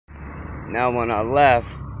Now when I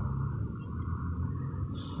left,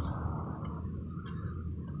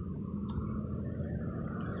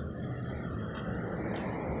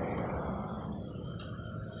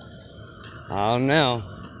 I don't know,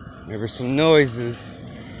 there were some noises.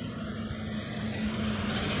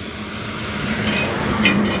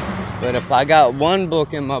 But if I got one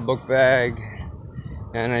book in my book bag,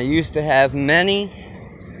 and I used to have many,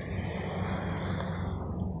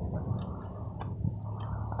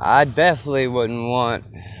 I definitely wouldn't want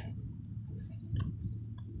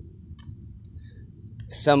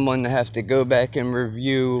someone to have to go back and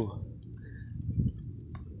review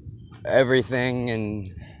everything and,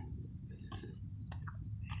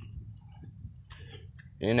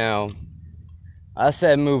 you know, I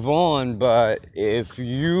said move on, but if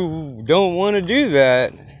you don't want to do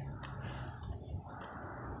that,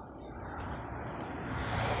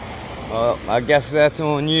 well, I guess that's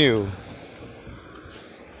on you.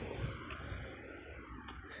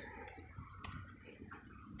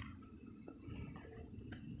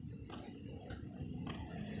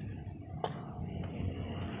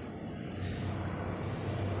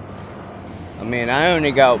 I mean, I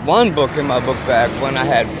only got one book in my book bag when I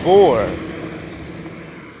had 4.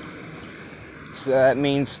 So that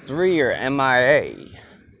means 3 are MIA.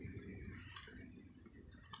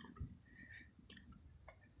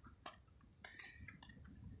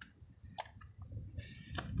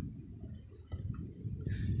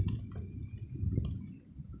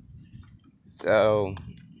 So,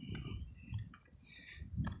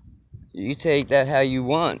 you take that how you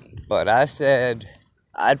want. But I said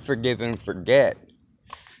I'd forgive and forget.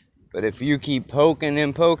 But if you keep poking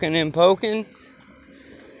and poking and poking,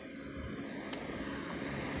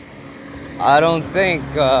 I don't think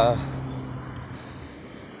the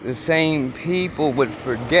same people would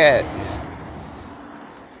forget